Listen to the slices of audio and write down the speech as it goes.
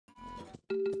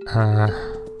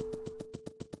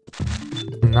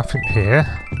Nothing here.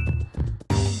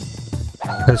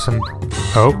 There's some...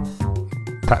 Oh!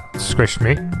 That squished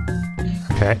me.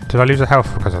 Okay, did I lose a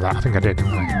health because of that? I think I did,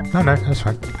 didn't I? No, no, that's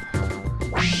fine.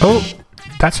 Oh!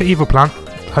 That's an evil plant.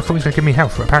 I thought he was going to give me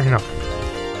health, but apparently not.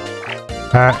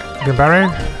 Gambaro,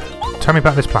 tell me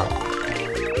about this plant.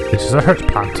 This is a hurt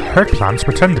plant. Hurt plants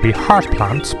pretend to be heart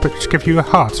plants, but give you a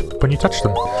heart when you touch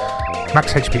them.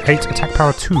 Max HP 8, attack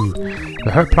power 2. If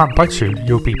the hurt plant bites you,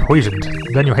 you'll be poisoned.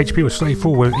 Then your HP will slowly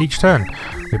fall with each turn.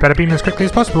 You better beam as quickly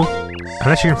as possible.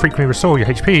 Unless you can frequently restore your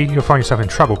HP, you'll find yourself in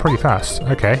trouble pretty fast.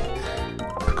 Okay.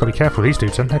 I've got to be careful with these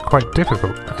dudes, then. They're quite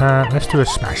difficult. Let's do a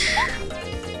smash.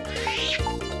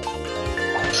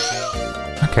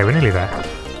 Okay, we're nearly there.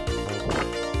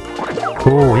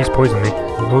 Oh, he's poisoned me.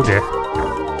 Oh dear.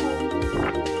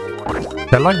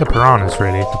 They're like the piranhas,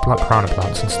 really. The piranha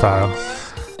plants in style.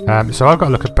 So I've got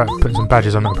to look at putting some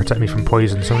badges on that will protect me from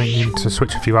poison, so I need to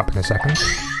switch a few up in a second.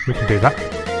 We can do that.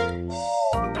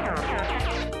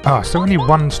 Oh, still only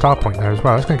 1 star point there as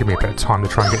well. It's going to give me a bit of time to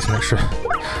try and get some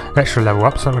extra level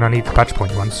up, so when I need the badge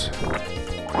point ones.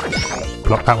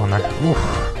 Block that one though. Oof.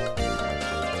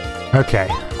 Okay,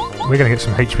 we're going to get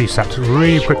some HP sapped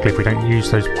really quickly if we don't use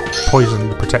those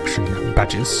poison protection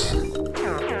badges.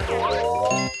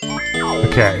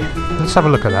 Okay, let's have a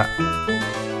look at that.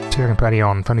 See if I can put any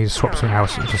on. If I need to swap something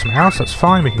else into something else, that's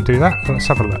fine, we can do that. But let's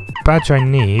have a look. Badge I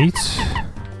need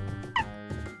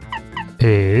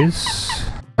is...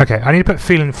 Okay, I need to put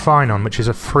Feeling Fine on, which is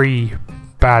a free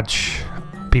badge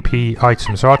BP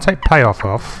item. So I'll take Payoff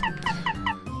off.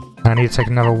 I need to take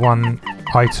another one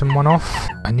off.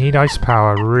 I need Ice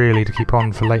Power really to keep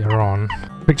on for later on.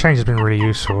 Quick Change has been really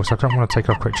useful, so I don't want to take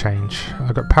off Quick Change.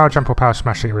 I've got Power Jump or Power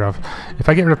Smash to get rid of. If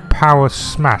I get rid of Power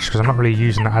Smash, because I'm not really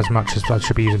using that as much as I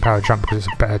should be using Power Jump because it's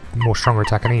a better, more stronger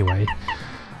attack anyway.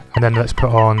 And then let's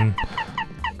put on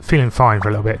Feeling Fine for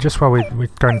a little bit, just while we're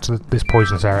going to this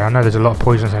poisonous area. I know there's a lot of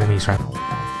poisonous enemies around.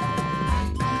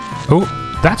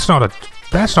 Oh, that's not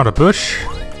a bush.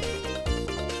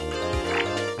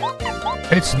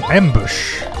 It's an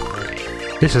ambush.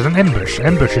 This is an ambush.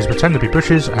 Ambushes pretend to be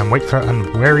bushes and wait for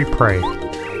unwary prey.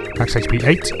 Max HP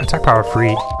 8, attack power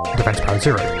 3, defense power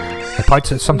 0. The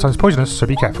bites are sometimes poisonous, so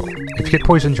be careful. If you get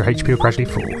poisoned, your HP will gradually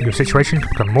fall. Your situation can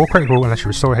become more critical unless you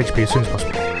restore your HP as soon as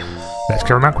possible. Let's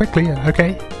clear them out quickly,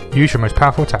 okay? Use your most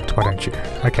powerful attack, why don't you?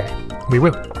 Okay, we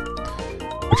will.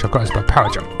 Which I've got is by Power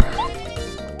Jump.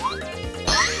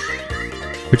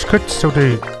 Which could still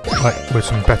do, like, with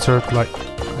some better, like,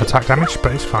 attack damage,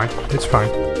 but it's fine, it's fine.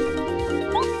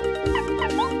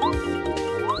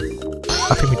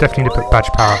 I think we definitely need to put badge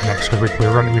power up next because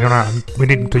we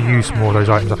need to use more of those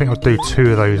items. I think I'll do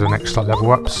 2 of those the next like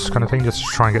level ups kind of thing, just to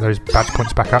try and get those badge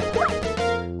points back up.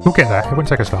 We'll get there. It won't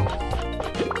take us long.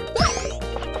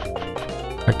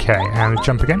 Okay, and we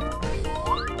jump again.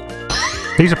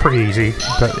 These are pretty easy,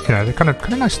 but you know they're kind of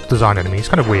nice design enemies.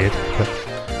 Kind of weird, but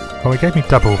well, it gave me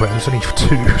double, but it was only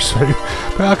 2, so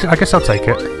but I guess I'll take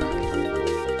it.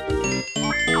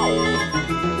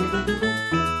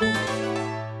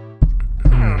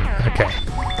 Okay,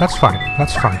 that's fine,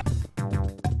 that's fine.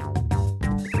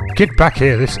 Get back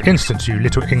here this instant, you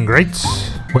little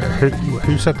ingrates! Wait,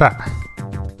 who said that?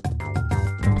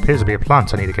 There appears to be a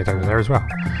plant I need to get over there as well.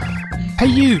 Hey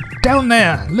you, down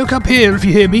there! Look up here if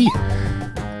you hear me!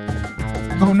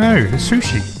 Oh no, it's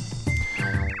Sushi!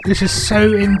 This is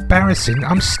so embarrassing,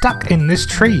 I'm stuck in this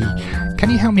tree! Can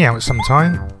you help me out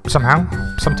sometime? Somehow?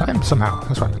 Somehow,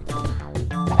 that's right.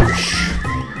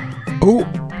 Boosh. Oh!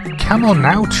 Come on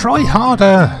now, try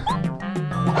harder!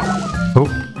 Oh.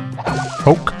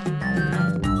 Oak.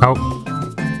 Oh.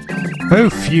 Oh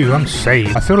phew, I'm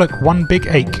saved. I feel like one big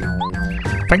ache.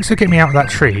 Thanks for getting me out of that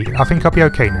tree. I think I'll be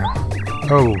okay now.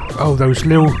 Oh, those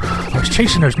little... I was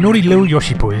chasing those naughty little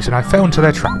Yoshi boys and I fell into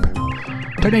their trap.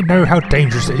 Don't they know how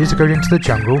dangerous it is to go into the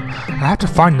jungle? I have to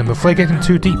find them before they get in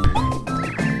too deep.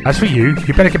 As for you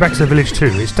better get back to the village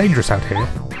too. It's dangerous out here.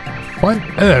 Why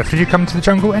on earth did you come to the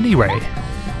jungle anyway?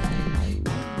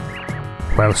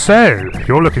 Well, so,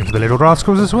 you're looking for the little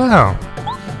rascals as well.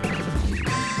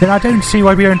 Then I don't see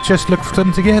why we don't just look for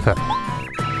them together.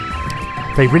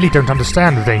 They really don't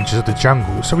understand the dangers of the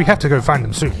jungle, so we have to go find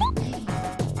them soon.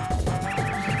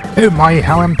 Oh my,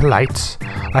 how impolite.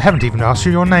 I haven't even asked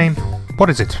you your name. What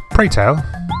is it? Pray tell.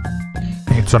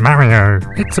 It's a Mario.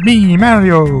 It's me,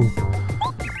 Mario.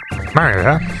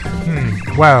 Mario, huh?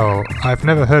 Well, I've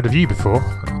never heard of you before.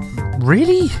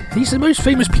 Really? He's the most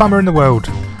famous plumber in the world.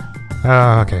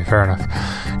 Okay, fair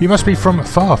enough. You must be from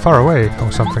far, far away,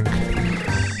 or something.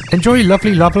 Enjoy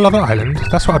lovely Lava Lava Island.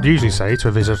 That's what I'd usually say to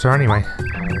a visitor anyway.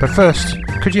 But first,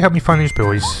 could you help me find these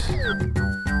boys?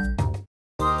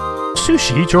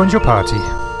 Sushi joins your party.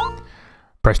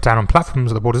 Press down on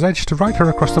platforms at the water's edge to ride her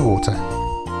across the water.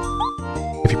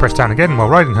 If you press down again while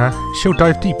riding her, she'll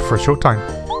dive deep for a short time.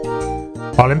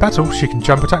 While in battle, she can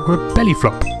jump attack with a belly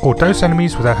flop, or dose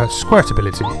enemies with her squirt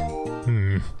ability.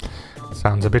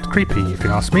 Sounds a bit creepy if you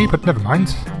ask me, but never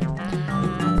mind.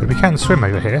 But we can swim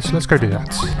over here, so let's go do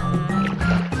that.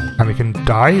 And we can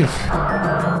dive,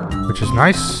 which is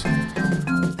nice.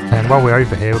 And while we're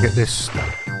over here, we'll get this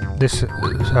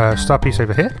star piece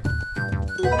over here.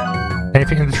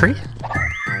 Anything in the tree?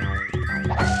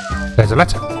 There's a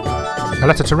letter. A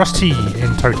letter to Rusty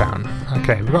in Toad Town.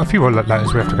 Okay, we've got a few more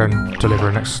letters we have to go and deliver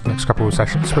in next couple of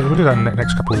sessions, but we'll do that in the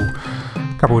next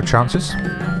couple of chances.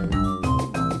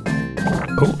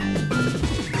 Oh.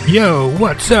 Yo,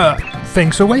 what's up?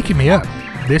 Thanks for waking me up.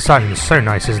 This island is so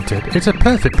nice, isn't it? It's a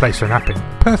perfect place for napping.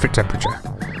 Perfect temperature.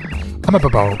 I'm a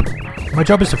bulb. My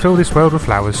job is to fill this world with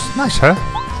flowers. Nice, huh?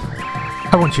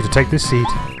 I want you to take this seed.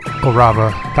 Or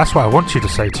rather, that's what I want you to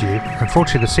say to you.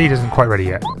 Unfortunately, the seed isn't quite ready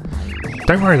yet.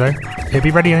 Don't worry though, it'll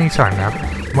be ready any time now.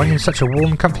 When you're in such a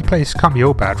warm, comfy place, can't be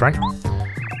all bad, right?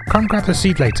 Come grab the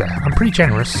seed later. I'm pretty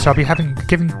generous, so I'll be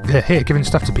giving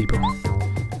stuff to people.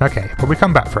 Okay, well we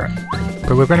come back for it.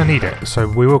 But we're going to need it, so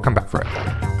we will come back for it.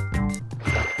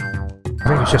 I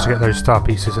think it's just to get those star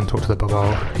pieces and talk to the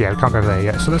bubble. Yeah, we can't go over there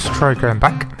yet, so let's try going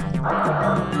back.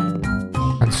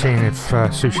 And seeing if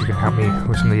Sushi can help me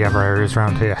with some of the other areas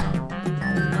around here.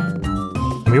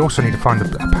 We also need to find a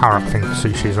power-up thing for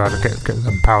Sushi as well to get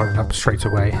them powered up straight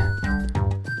away.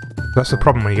 That's the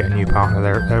problem when you get a new partner,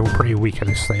 they're all pretty weak at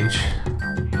this stage.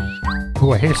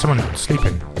 Oh, I hear someone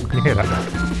sleeping. Can you hear that?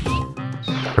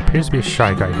 There appears to be a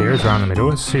shy guy here, he's around the middle.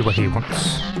 Let's see what he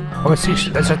wants. Oh, I see,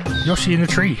 there's a Yoshi in the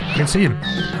tree. You can see him.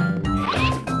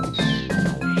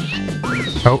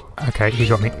 Oh, okay, he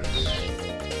got me.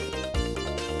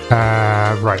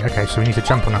 Right, okay, so we need to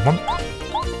jump on that one.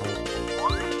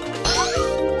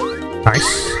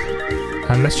 Nice.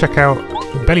 And let's check out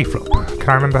the belly flop. Can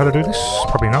I remember how to do this?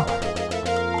 Probably not.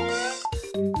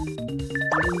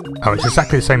 Oh, it's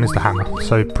exactly the same as the hammer,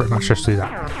 so pretty much just do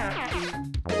that.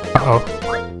 Uh-oh.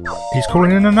 He's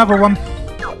calling in another one.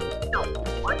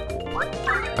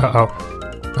 Uh-oh.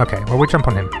 Okay, well we'll jump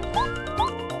on him.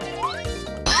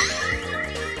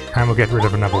 And we'll get rid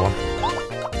of another one.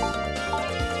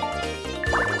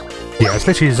 Yeah, it's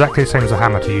literally exactly the same as a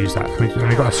hammer to use that. And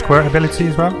we've got a squirt ability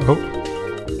as well. Oh.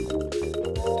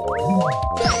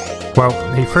 Well,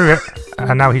 he threw it,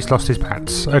 and now he's lost his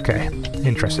pants. Okay,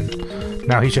 interesting.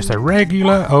 Now he's just a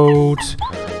regular old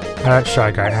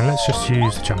shy guy, and let's just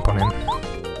use the jump on him.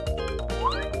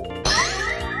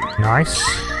 Nice.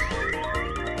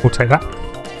 We'll take that.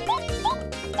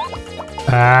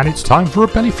 And it's time for a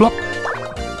belly flop.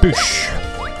 Boosh.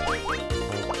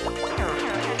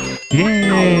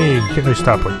 Yay! Get those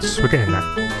star points. We're getting there.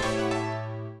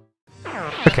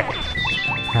 Okay.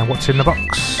 And what's in the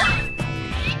box?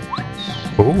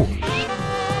 Ooh.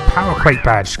 Power Quake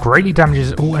badge. Greatly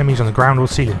damages all enemies on the ground or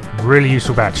ceiling. Really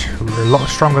useful badge. A lot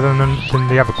stronger than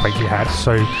the other Quake we had,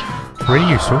 so really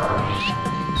useful.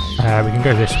 We can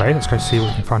go this way. Let's go see what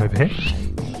we can find over here.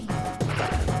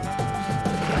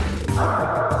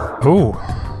 Oh,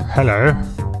 hello.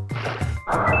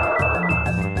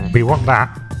 We want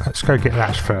that. Let's go get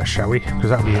that first, shall we? Because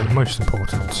that'll be most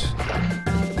important.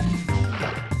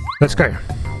 Let's go.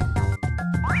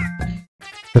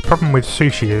 The problem with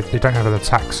Sushi is they don't have an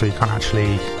attack, so you can't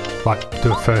actually like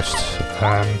do a first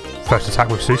attack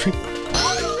with Sushi.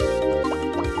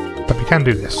 But we can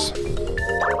do this.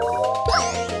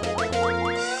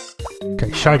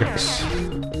 Okay, Shy Guys.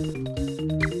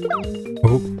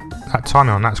 Oh, that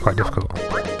timing on that's quite difficult.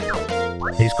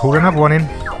 He's called another one in.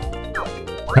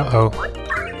 Uh-oh.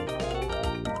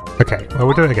 Okay, well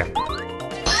we'll do it again.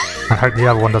 I hope the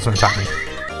other one doesn't attack me.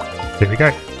 Here we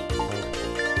go.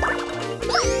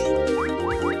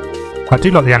 I do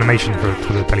like the animation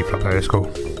for the belly flop though, it's cool.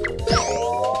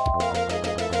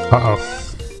 Uh-oh.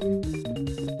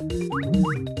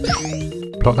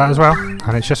 Block that as well,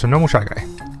 and it's just a normal Shy Guy.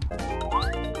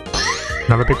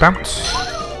 Another big bounce.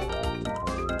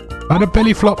 And a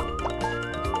belly flop.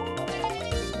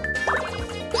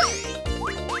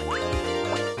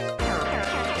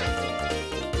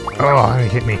 Oh, he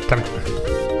hit me, damn it.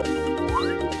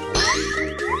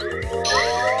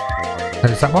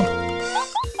 There's that one.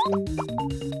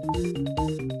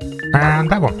 And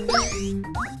that one.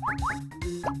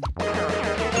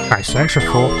 Nice, so extra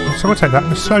 4. So we'll take that.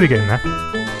 We're slowly getting there.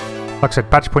 Like I said,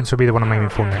 badge points will be the one I'm aiming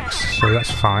for next, so that's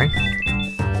fine.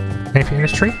 Anything in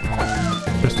this tree?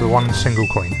 Just the one single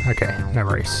coin. Okay, no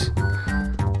worries.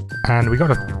 And we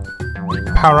got a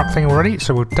power-up thing already,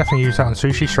 so we'll definitely use that on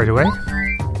Sushi straight away.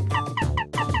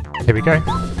 Here we go.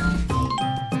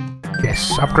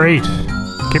 Yes, upgrade.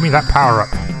 Give me that power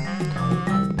up.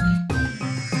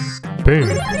 Boom.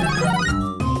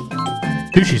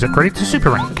 Sushi's upgraded to super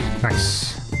rank.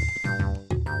 Nice.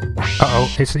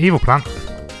 Uh-oh, it's an evil plant.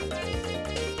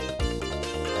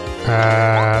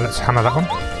 Let's hammer that one.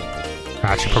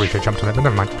 Actually, probably should have jumped on it, but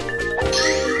never mind.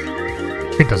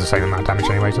 It does the same amount of damage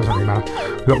anyway, so it doesn't really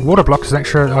matter. We've got water block as an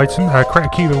extra item. Create a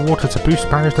cube of water to boost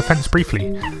Barrio's defense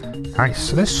briefly. Nice,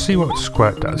 so let's see what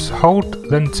Squirt does. Hold,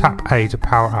 then tap A to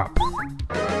power up.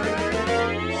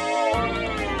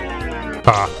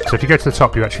 So if you go to the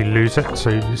top you actually lose it, so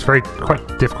it's quite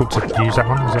difficult to use that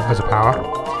one as a power.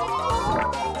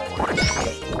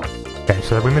 Okay,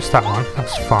 so we missed that one,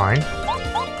 that's fine.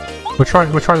 We'll try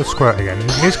the Squirt again.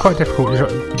 It is quite difficult,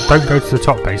 don't go to the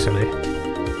top basically.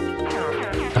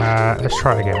 Let's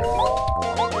try it again.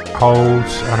 Hold,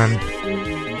 and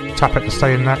then tap it to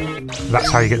stay in that. That's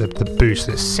how you get the boost.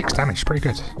 It's 6 damage, pretty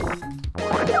good.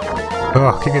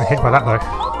 Oh, keep getting hit by that though.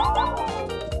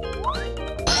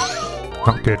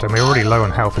 Not good, and we're already low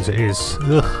on health as it is.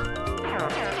 Ugh.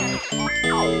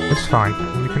 It's fine.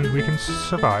 We can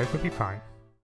survive. We'll be fine.